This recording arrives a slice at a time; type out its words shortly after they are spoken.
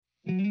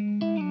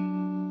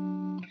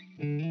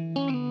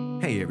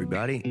Hey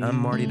everybody,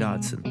 I'm Marty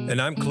Dodson. And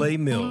I'm Clay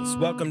Mills.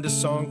 Welcome to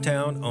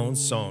Songtown on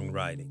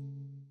Songwriting.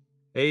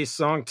 Hey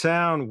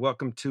Songtown,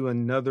 welcome to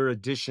another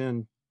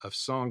edition of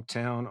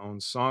Songtown on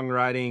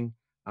Songwriting.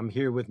 I'm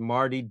here with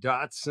Marty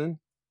Dodson.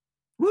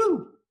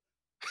 Woo!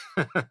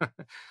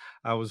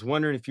 I was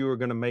wondering if you were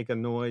going to make a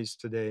noise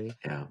today.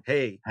 Yeah,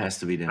 Hey, has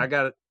to be done.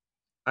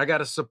 I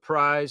got a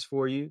surprise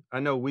for you. I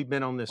know we've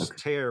been on this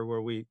tear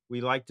where we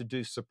like to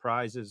do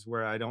surprises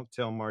where I don't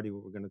tell Marty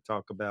what we're going to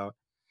talk about.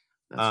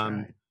 That's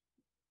right.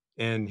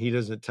 And he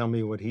doesn't tell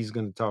me what he's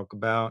going to talk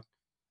about.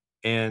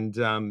 And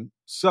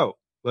so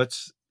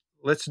let's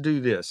do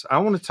this. I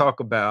want to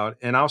talk about,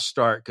 and I'll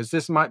start because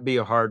this might be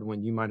a hard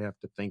one. You might have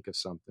to think of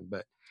something,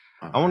 but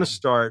I want to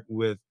start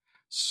with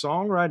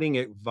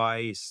songwriting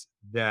advice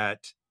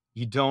that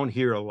you don't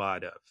hear a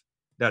lot of.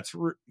 That's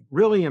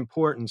really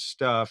important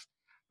stuff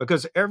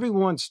because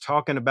everyone's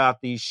talking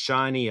about these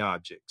shiny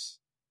objects.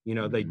 You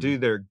know, they do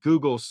their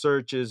Google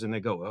searches and they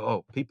go,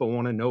 oh, people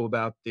want to know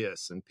about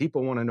this and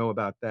people want to know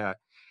about that.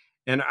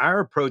 And our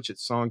approach at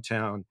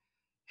Songtown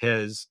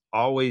has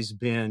always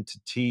been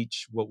to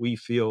teach what we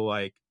feel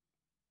like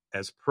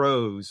as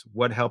pros,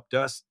 what helped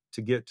us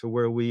to get to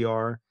where we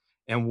are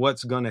and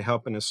what's going to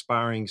help an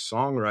aspiring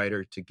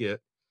songwriter to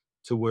get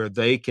to where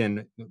they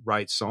can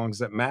write songs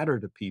that matter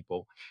to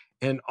people.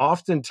 And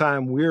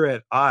oftentimes we're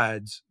at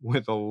odds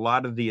with a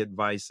lot of the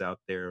advice out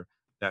there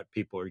that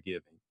people are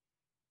giving.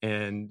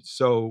 And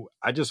so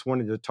I just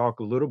wanted to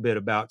talk a little bit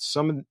about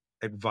some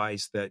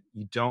advice that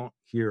you don't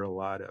hear a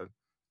lot of.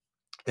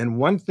 And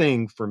one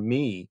thing for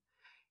me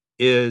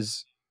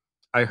is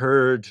I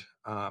heard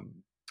a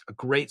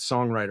great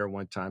songwriter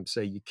one time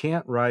say, you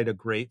can't write a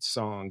great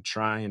song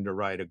trying to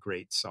write a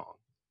great song.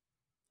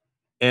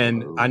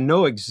 And I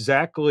know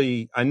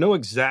exactly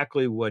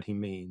what he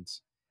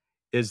means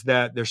is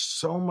that there's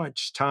so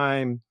much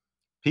time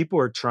people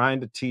are trying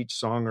to teach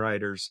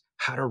songwriters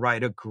how to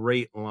write a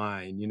great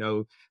line, you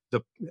know,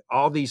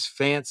 all these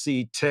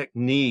fancy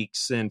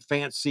techniques and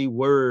fancy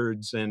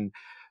words. And,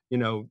 you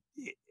know,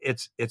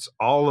 it's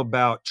all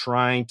about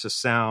trying to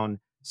sound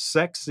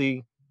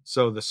sexy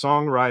so the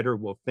songwriter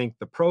will think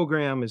the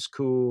program is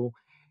cool.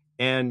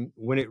 And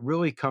when it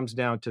really comes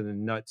down to the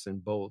nuts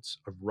and bolts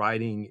of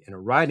writing in a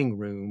writing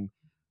room,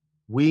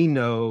 we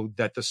know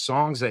that the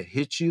songs that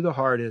hit you the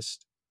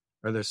hardest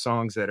are the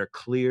songs that are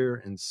clear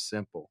and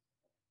simple.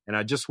 And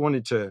I just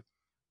wanted to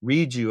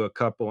read you a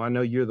couple. I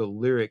know you're the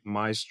lyric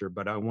meister,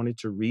 but I wanted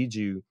to read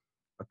you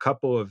a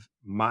couple of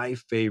my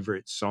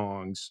favorite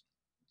songs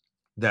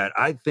that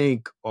I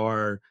think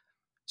are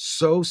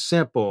so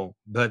simple,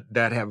 but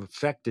that have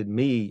affected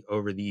me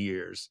over the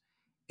years.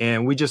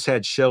 And we just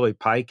had Shelley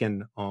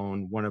Piken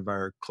on one of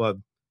our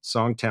Club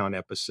Songtown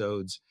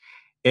episodes.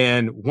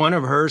 And one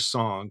of her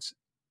songs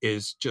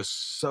is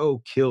just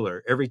so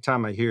killer. Every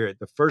time I hear it,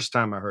 the first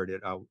time I heard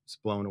it, I was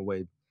blown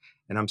away.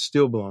 And I'm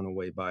still blown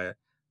away by it.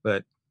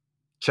 But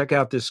check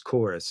out this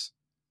chorus.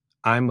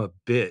 I'm a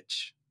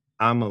bitch.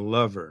 I'm a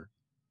lover.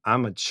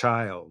 I'm a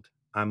child.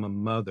 I'm a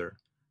mother.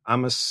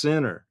 I'm a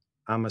sinner.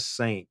 I'm a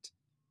saint.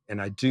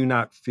 And I do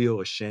not feel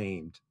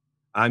ashamed.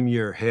 I'm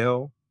your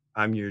hell.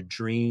 I'm your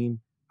dream.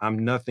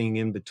 I'm nothing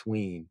in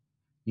between.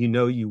 You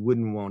know you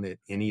wouldn't want it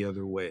any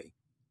other way.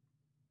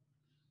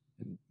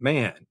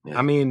 Man, yeah,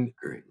 I mean,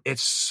 great.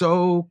 It's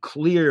so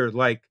clear,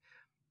 like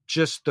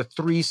just the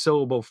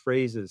 3-syllable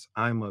phrases.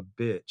 I'm a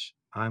bitch.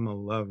 I'm a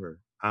lover.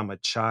 I'm a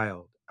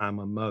child. I'm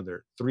a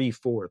mother.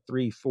 3-4,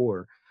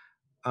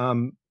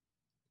 3-4.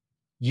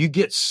 You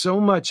get so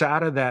much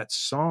out of that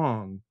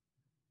song,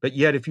 but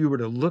yet if you were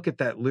to look at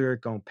that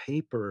lyric on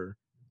paper,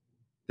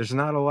 there's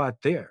not a lot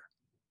there.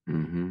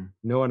 Mm-hmm.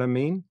 Know what I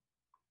mean?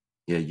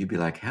 Yeah, you'd be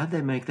like, how'd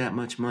they make that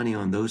much money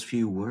on those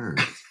few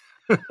words?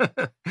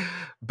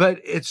 But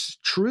it's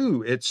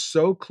true. It's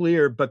so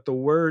clear, but the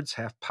words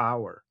have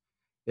power.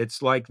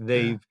 It's like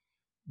they've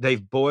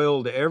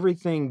boiled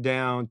everything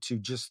down to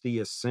just the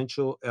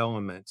essential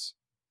elements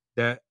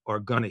that are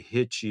going to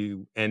hit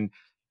you. And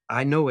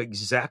I know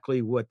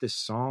exactly what this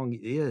song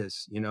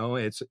is. You know,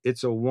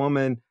 it's a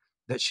woman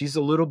that she's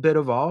a little bit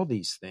of all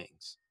these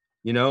things,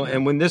 you know,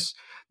 and when this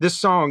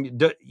song,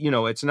 you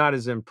know, it's not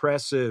as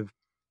impressive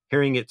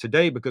hearing it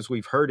today because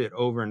we've heard it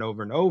over and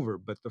over and over.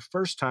 But the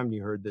first time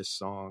you heard this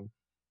song,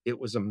 it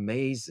was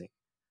amazing.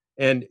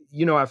 And,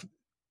 you know, I've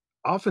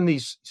often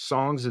these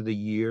songs of the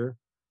year,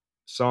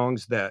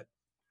 songs that,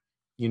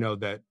 you know,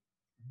 that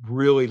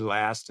really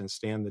last and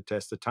stand the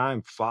test of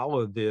time,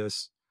 follow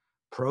this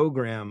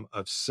program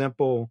of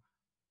simple.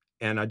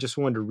 And I just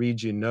wanted to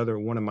read you another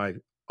one of my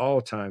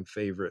all-time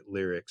favorite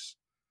lyrics.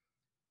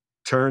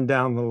 Turn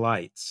down the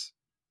lights,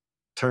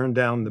 turn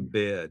down the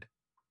bed,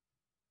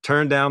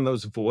 turn down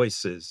those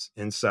voices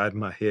inside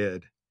my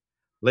head.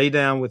 Lay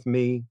down with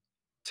me,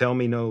 tell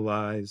me no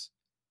lies,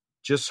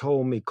 just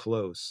hold me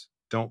close,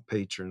 don't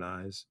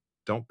patronize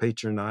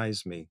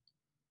me.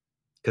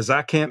 'Cause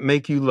I can't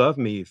make you love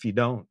me if you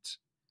don't.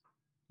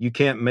 You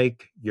can't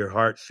make your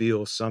heart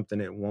feel something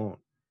it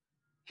won't.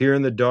 Here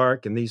in the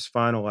dark, in these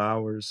final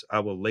hours, I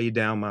will lay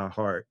down my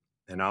heart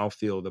and I'll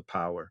feel the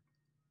power.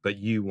 But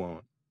you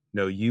won't.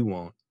 No, you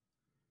won't.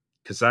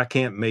 'cause I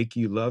can't make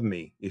you love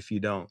me if you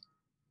don't.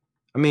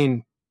 I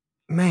mean,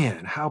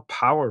 man, how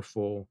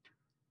powerful.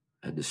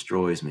 That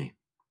destroys me.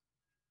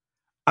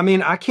 I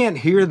mean, I can't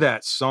hear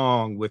that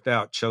song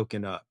without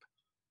choking up.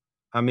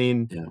 I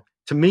mean, Yeah,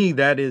 to me,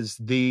 that is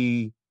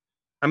and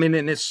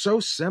it's so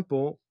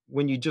simple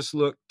when you just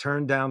look,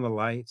 turn down the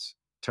lights,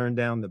 turn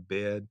down the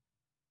bed,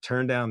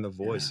 turn down the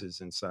yeah,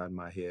 voices inside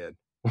my head.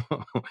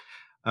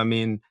 I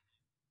mean,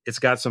 it's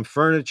got some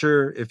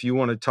furniture if you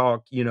want to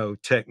talk,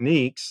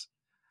 techniques,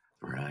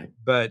 right.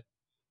 but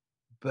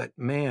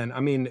man, I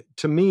mean,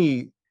 to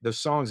me, the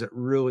songs that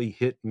really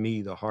hit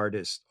me the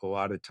hardest a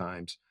lot of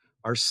times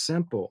are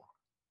simple.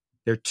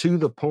 They're to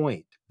the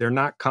point. They're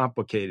not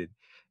complicated.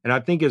 And I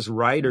think as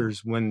Yeah,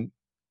 writers, when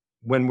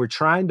we're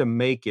trying to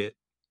make it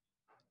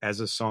as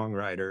a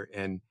songwriter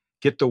and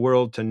get the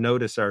world to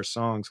notice our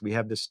songs, we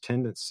have this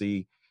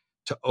tendency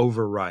to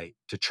overwrite,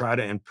 to try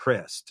to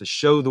impress, to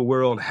show the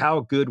world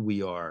how good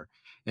we are,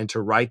 and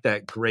to write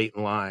that great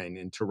line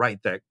and to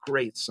write that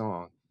great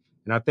song.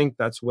 And I think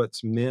that's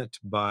what's meant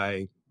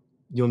by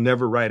you'll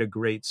never write a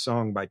great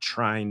song by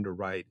trying to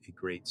write a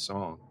great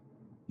song.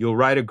 You'll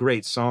write a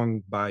great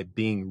song by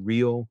being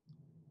real,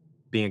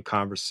 being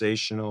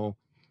conversational,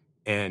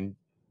 and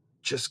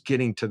just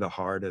getting to the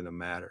heart of the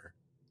matter.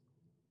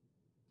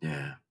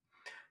 yeah.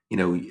 You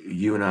know,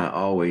 you and I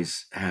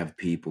always have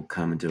people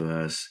coming to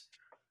us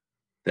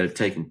that have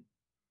taken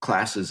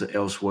classes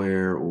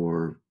elsewhere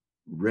or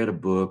read a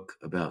book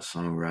about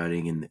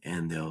songwriting,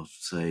 and they'll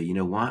say, you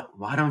know,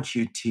 why don't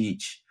you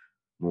teach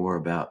more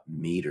about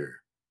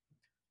meter?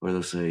 Or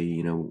they'll say,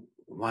 you know,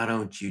 why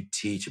don't you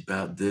teach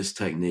about this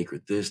technique or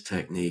this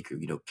technique or,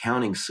 you know,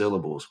 counting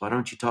syllables? Why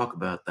don't you talk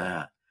about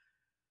that?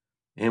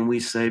 And we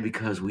say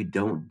because we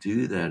don't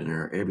do that in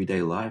our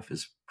everyday life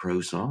as pro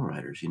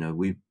songwriters. You know,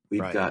 we've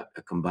Right. got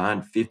a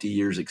combined 50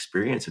 years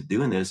experience of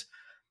doing this,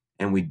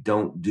 and we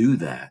don't do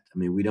that. I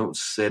mean, we don't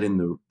sit in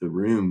the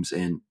rooms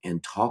and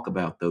talk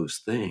about those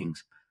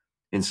things.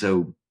 And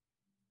so,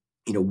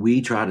 you know,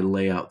 we try to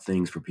lay out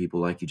things for people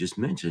like you just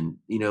mentioned.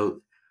 You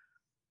know,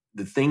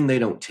 the thing they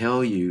don't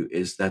tell you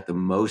is that the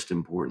most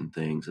important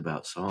things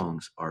about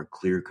songs are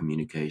clear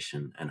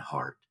communication and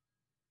heart.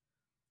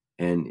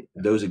 And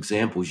Yeah. those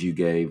examples you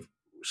gave,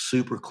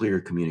 super clear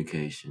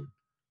communication,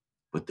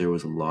 but there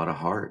was a lot of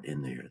heart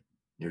in there.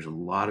 There's a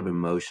lot of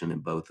emotion in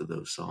both of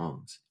those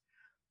songs.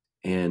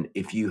 And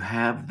if you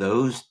have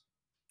those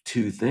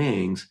two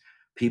things,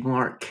 people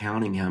aren't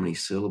counting how many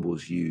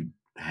syllables you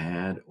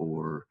had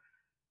or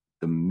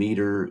the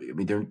meter. I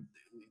mean,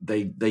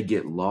 they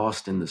get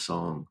lost in the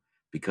song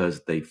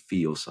because they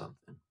feel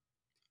something.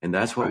 And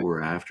that's what Right.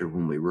 we're after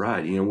when we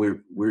write. You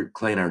know, we're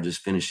Clay and I are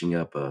just finishing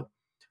up a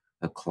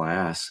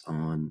class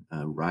on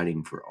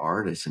writing for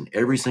artists, and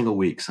every single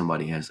week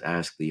somebody has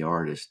asked the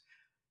artist,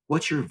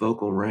 "What's your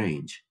vocal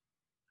range?"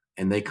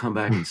 And they come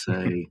back and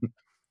say,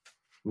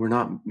 "We're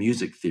not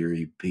music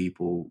theory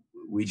people.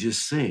 We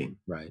just sing."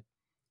 Right.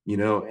 You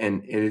know,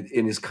 and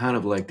it's kind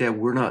of like that.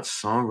 We're not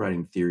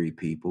songwriting theory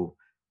people.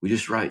 We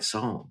just write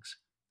songs,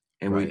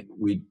 and Right.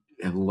 we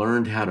have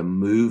learned how to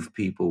move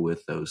people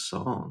with those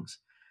songs.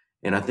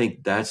 And I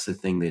think that's the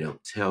thing they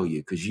don't tell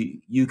you, because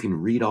you can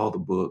read all the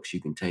books,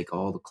 you can take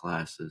all the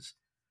classes,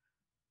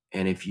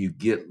 and if you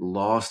get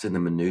lost in the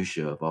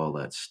minutia of all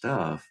that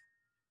stuff,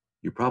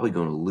 you're probably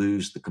going to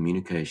lose the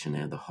communication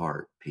and the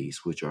heart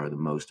piece, which are the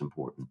most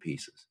important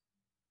pieces.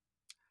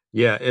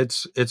 Yeah,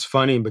 it's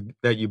funny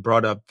that you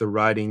brought up the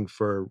writing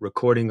for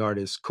recording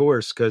artists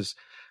course, because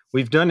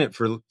we've done it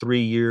for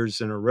 3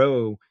 years in a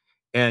row.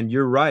 And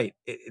you're right.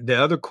 The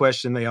other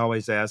question they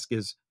always ask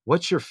is,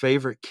 "What's your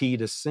favorite key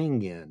to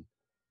sing in?"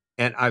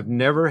 And I've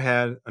never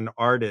had an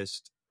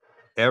artist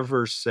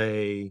ever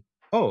say,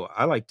 "Oh,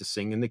 I like to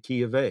sing in the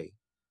key of A."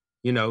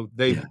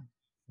 Yeah,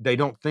 They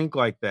don't think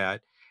like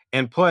that.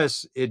 And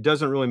plus, it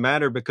doesn't really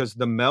matter because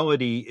the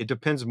melody, it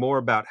depends more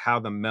about how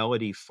the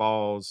melody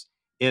falls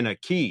in a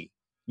key.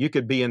 You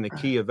could be in the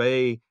right. key of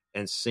A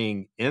and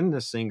sing in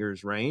the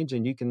singer's range,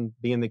 and you can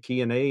be in the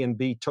key in A and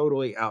be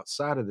totally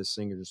outside of the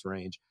singer's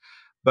range.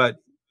 But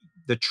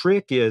the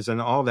trick is,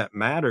 and all that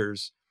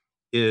matters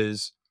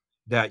is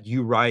that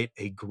you write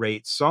a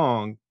great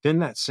song, then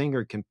that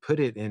singer can put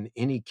it in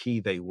any key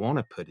they want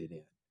to put it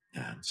in.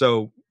 Yeah,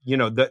 So,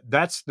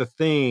 that's the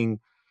thing,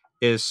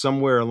 is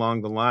somewhere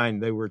along the line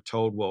they were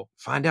told, well,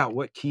 find out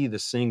what key the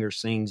singer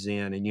sings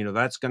in, and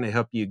that's going to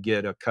help you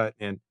get a cut.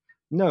 And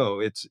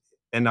no,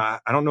 and I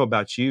don't know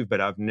about you,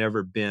 but I've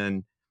never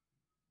been,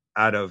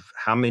 out of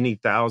how many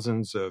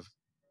thousands of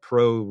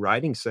pro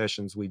writing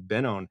sessions we've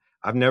been on,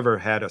 I've never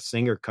had a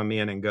singer come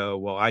in and go,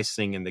 well, I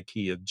sing in the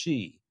key of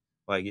G.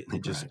 Like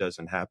it just right.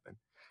 doesn't happen.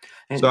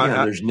 So And yeah,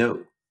 there's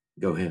no.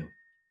 Go ahead.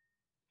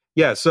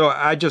 yeah, so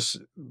I just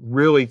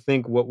really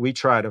think what we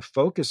try to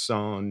focus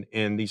on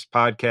in these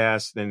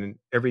podcasts and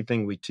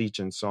everything we teach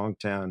in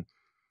Songtown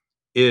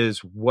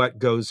is what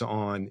goes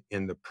on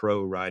in the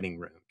pro writing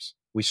rooms.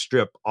 We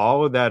strip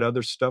all of that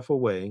other stuff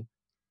away.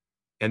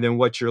 And then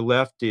what you're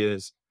left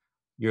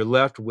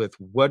with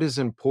what is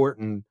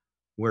important,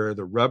 where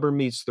the rubber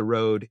meets the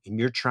road, and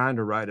you're trying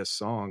to write a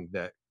song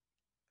that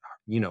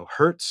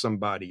hurts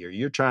somebody, or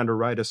you're trying to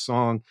write a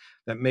song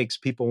that makes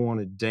people want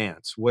to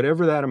dance,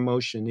 whatever that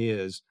emotion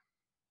is,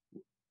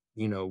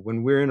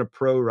 when we're in a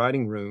pro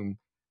writing room,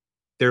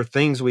 there are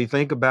things we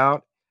think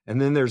about. And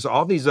then there's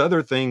all these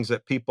other things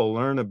that people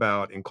learn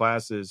about in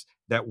classes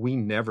that we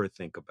never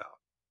think about,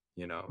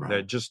 Right.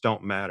 that just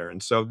don't matter.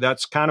 And so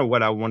that's kind of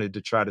what I wanted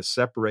to try to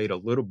separate a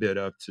little bit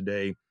of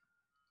today,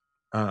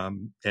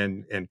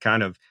 and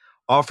kind of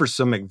offer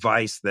some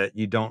advice that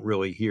you don't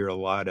really hear a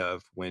lot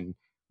of when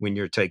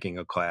you're taking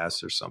a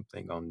class or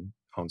something on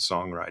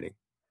songwriting.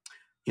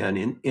 Yeah,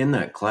 and in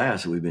that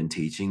class that we've been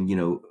teaching,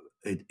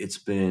 it's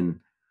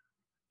been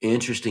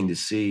interesting to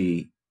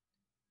see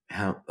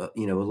how a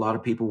lot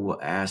of people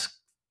will ask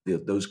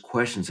those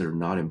questions that are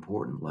not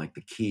important, like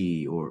the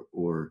key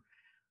or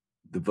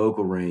the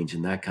vocal range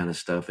and that kind of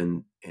stuff.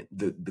 And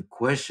the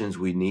questions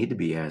we need to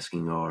be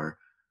asking are,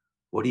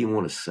 what do you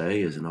want to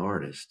say as an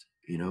artist?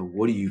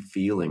 What are you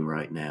feeling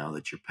right now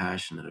that you're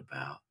passionate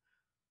about?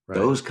 Right.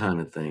 Those kind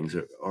of things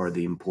are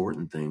the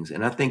important things.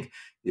 And I think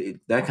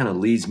that kind of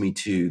leads me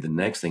to the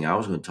next thing I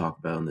was going to talk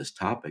about on this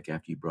topic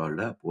after you brought it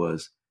up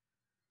was,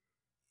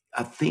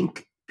 I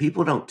think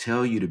people don't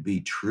tell you to be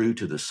true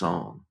to the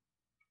song.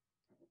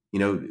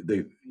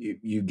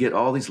 You get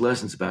all these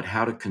lessons about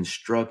how to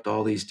construct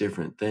all these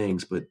different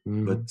things, but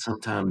Mhm.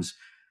 sometimes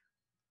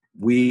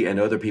we and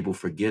other people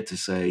forget to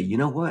say, you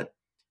know what?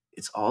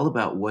 It's all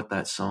about what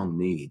that song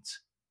needs.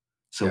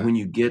 So Yeah. when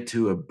you get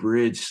to a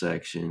bridge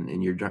section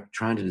and you're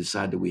trying to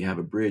decide, do we have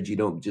a bridge? You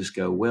don't just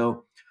go,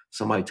 well,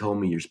 somebody told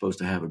me you're supposed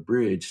to have a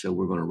bridge, so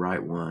we're going to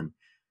write one.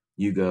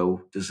 You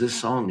go, does this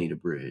song need a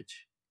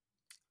bridge?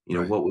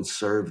 Right. What would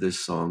serve this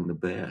song the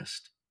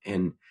best?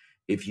 And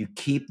if you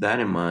keep that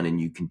in mind and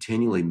you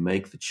continually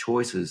make the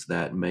choices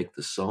that make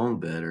the song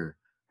better,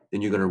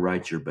 then you're going to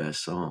write your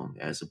best song,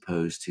 as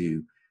opposed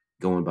to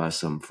going by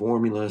some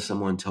formula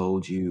someone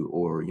told you.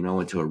 Or, I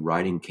went to a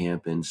writing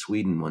camp in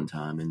Sweden one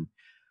time, and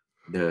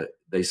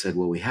they said,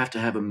 well, we have to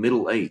have a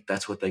middle eight.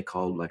 That's what they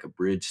called like a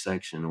bridge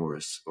section or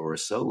a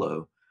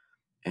solo.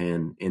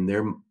 And in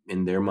their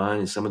mind,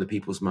 and some of the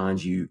people's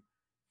minds, you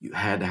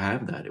had to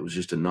have that. It was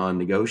just a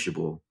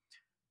non-negotiable.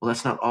 Well,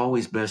 that's not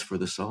always best for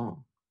the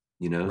song.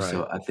 Right.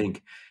 So I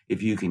think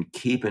if you can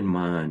keep in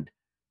mind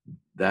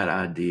that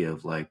idea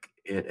of like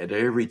at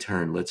every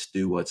turn, let's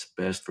do what's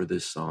best for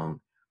this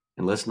song,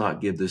 and let's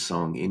not give this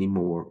song any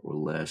more or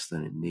less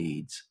than it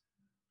needs,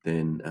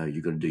 then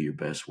you're going to do your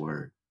best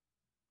work.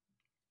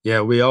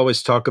 Yeah, we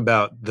always talk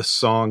about the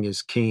song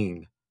is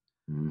king,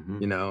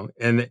 Hmm.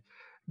 and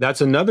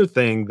that's another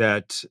thing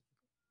that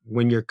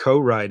when you're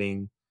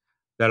co-writing,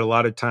 that a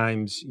lot of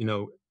times,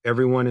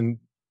 everyone in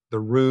the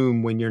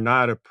room, when you're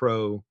not a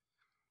pro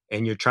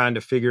and you're trying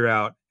to figure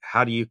out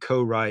how do you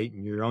co-write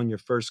and you're on your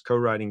first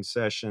co-writing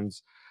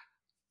sessions,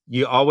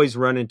 you always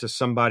run into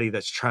somebody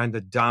that's trying to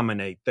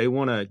dominate. They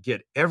want to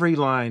get every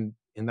line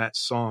in that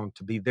song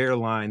to be their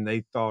line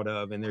they thought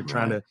of, and they're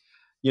trying Right.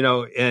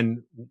 to,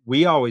 and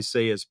we always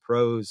say as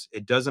pros,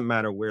 it doesn't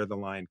matter where the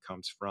line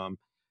comes from.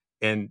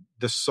 And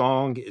the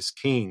song is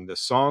king. The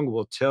song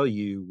will tell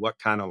you what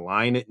kind of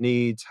line it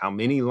needs, how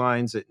many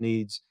lines it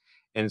needs.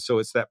 And so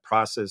it's that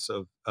process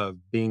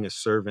of being a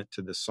servant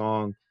to the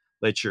song.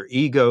 Let your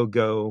ego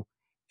go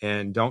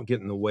and don't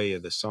get in the way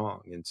of the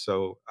song. And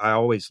so I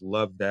always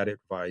love that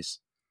advice.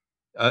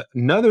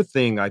 Another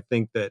thing I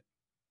think that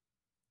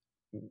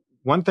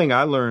one thing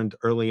I learned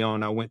early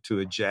on, I went to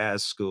a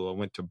jazz school. I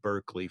went to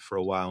Berkeley for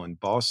a while in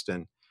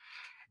Boston,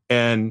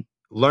 and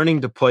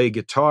learning to play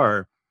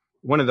guitar,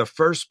 one of the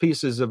first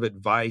pieces of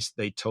advice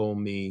they told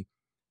me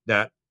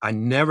that I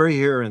never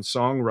hear in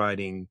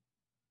songwriting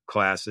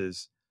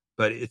classes,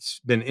 but it's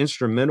been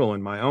instrumental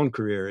in my own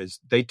career, is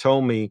they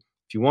told me,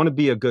 if you want to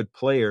be a good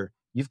player,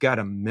 you've got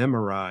to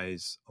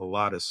memorize a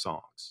lot of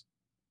songs.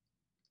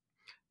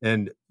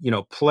 And,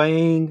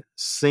 playing,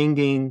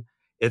 singing,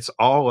 it's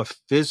all a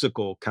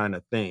physical kind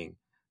of thing.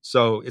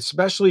 So,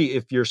 especially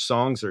if your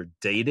songs are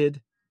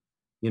dated,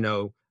 you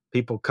know,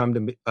 people come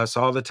to us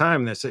all the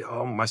time and they say,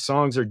 "Oh, my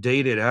songs are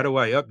dated. How do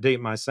I update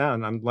my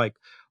sound?" I'm like,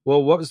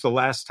 "Well, what was the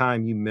last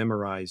time you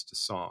memorized a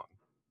song?"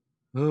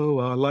 "Oh,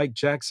 I like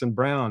Jackson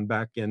Brown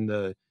back in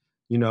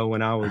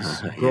when I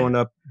was Yeah. growing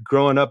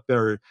up,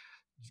 or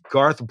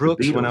Garth The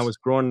Brooks when I Beatles. was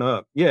growing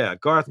up." Yeah,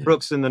 Garth Yeah.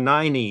 Brooks in the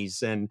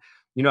 90s, and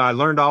I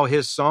learned all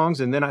his songs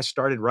and then I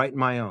started writing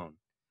my own.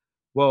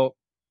 Well,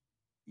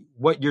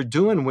 what you're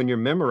doing when you're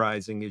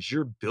memorizing is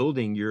you're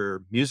building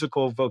your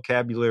musical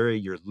vocabulary,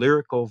 your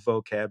lyrical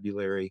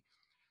vocabulary.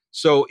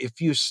 So if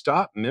you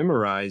stop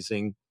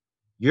memorizing,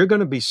 you're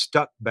going to be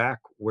stuck back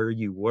where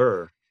you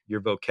were,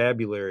 your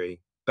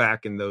vocabulary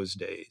back in those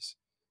days.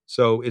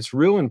 So it's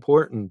real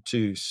important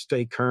to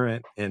stay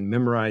current and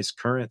memorize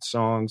current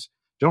songs.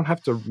 You don't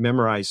have to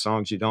memorize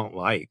songs you don't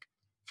like.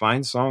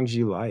 Find songs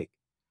you like,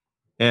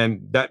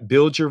 and that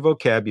builds your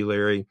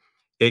vocabulary.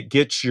 It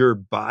gets your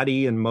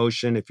body in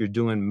motion. If you're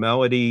doing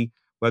melody,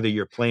 whether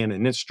you're playing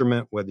an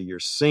instrument, whether you're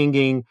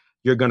singing,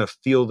 you're going to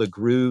feel the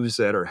grooves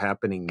that are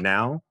happening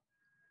now,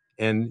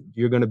 and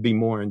you're going to be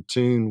more in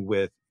tune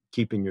with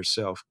keeping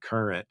yourself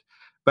current.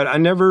 But I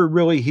never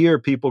really hear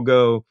people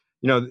go,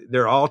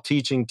 they're all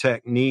teaching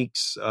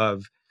techniques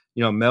of,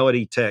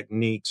 melody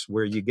techniques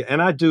where you get,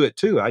 and I do it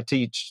too. I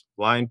teach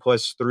line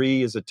plus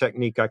three is a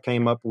technique I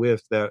came up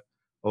with that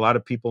a lot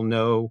of people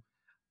know.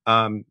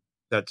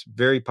 That's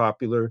very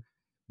popular,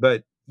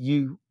 but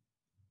you'd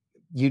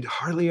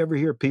hardly ever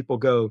hear people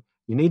go,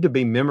 you need to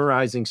be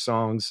memorizing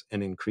songs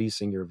and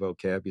increasing your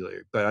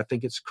vocabulary. But I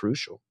think it's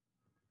crucial.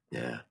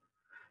 Yeah,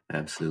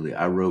 absolutely.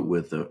 I wrote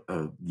with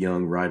a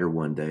young writer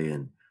one day,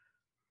 and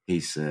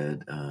he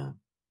said,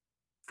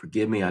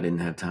 forgive me, I didn't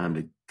have time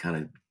to kind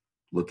of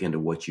look into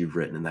what you've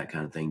written and that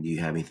kind of thing. Do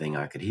you have anything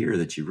I could hear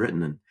that you've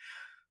written? And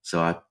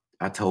so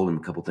I told him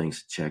a couple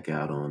things to check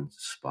out on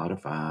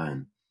Spotify,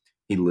 and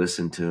he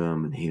listened to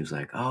them, and he was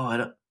like, "Oh,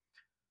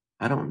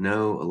 I don't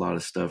know a lot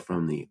of stuff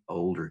from the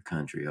older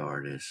country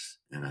artists."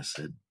 And I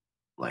said,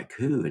 "Like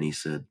who?" And he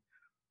said,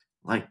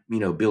 "Like,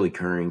 Billy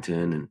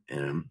Currington."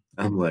 And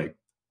I'm like,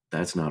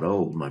 "That's not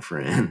old, my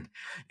friend."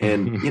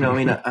 And, I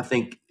mean, I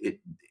think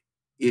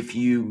if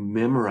you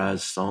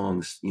memorize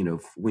songs,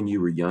 when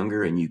you were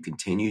younger and you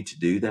continue to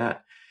do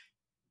that,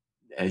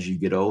 as you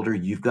get older,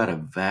 you've got a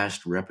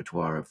vast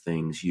repertoire of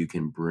things you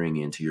can bring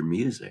into your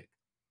music.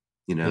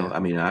 Yeah. I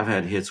mean, I've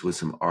had hits with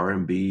some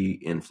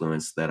R&B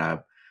influence that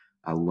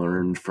I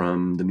learned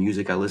from the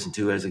music I listened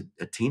to as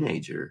a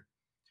teenager.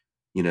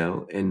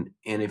 And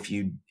if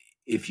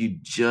you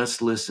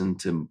just listen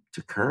to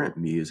current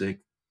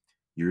music,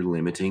 you're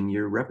limiting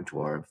your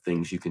repertoire of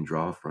things you can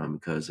draw from,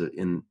 because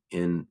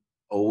in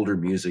older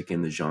music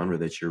in the genre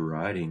that you're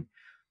writing,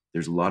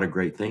 there's a lot of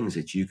great things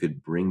that you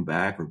could bring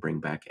back or bring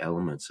back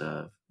elements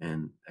of,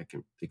 and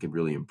it can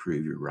really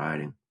improve your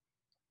writing.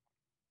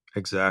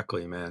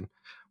 Exactly, man.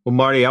 Well,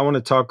 Marty, I want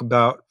to talk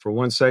about for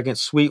 1 second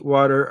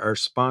Sweetwater, our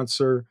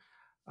sponsor.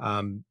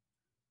 Um,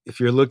 if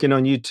you're looking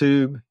on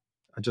YouTube,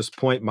 I just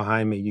point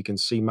behind me. You can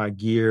see my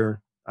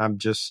gear.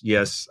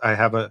 Yes, I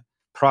have a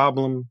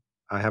problem.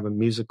 I have a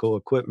musical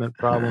equipment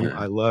problem.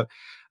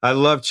 I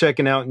love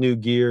checking out new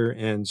gear,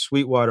 and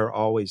Sweetwater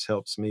always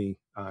helps me.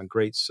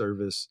 Great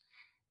service.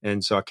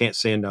 And so I can't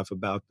say enough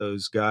about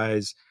those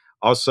guys.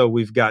 Also,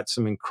 we've got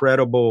some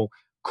incredible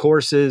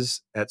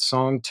courses at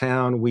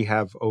Songtown. We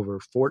have over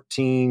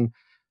 14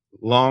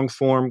 long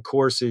form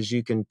courses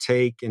you can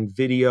take in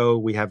video.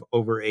 We have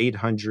over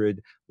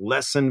 800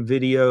 lesson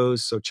videos.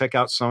 So check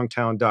out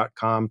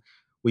songtown.com.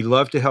 We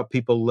love to help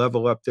people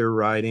level up their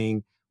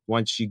writing.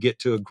 Once you get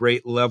to a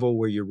great level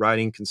where you're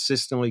writing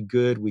consistently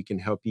good, we can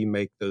help you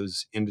make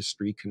those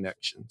industry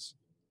connections.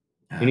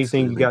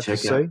 Anything you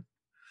Absolutely. got to say?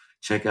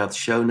 Check out the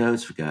show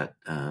notes. We got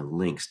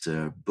links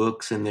to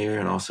books in there,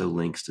 and also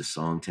links to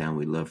Songtown.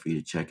 We'd love for you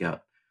to check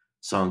out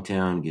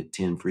Songtown, get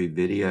 10 free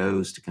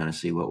videos to kind of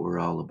see what we're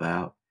all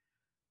about.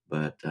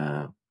 But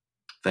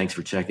thanks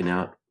for checking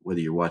out, whether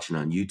you're watching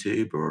on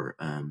YouTube or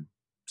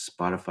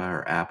Spotify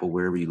or Apple,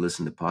 wherever you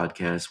listen to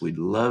podcasts. We'd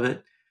love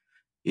it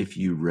if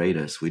you rate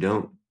us. We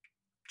don't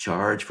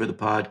charge for the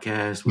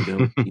podcast. We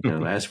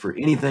don't, ask for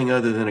anything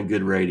other than a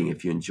good rating.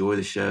 If you enjoy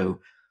the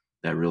show,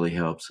 that really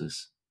helps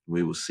us.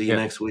 We will see you Yeah.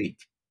 next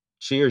week.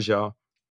 Cheers, y'all.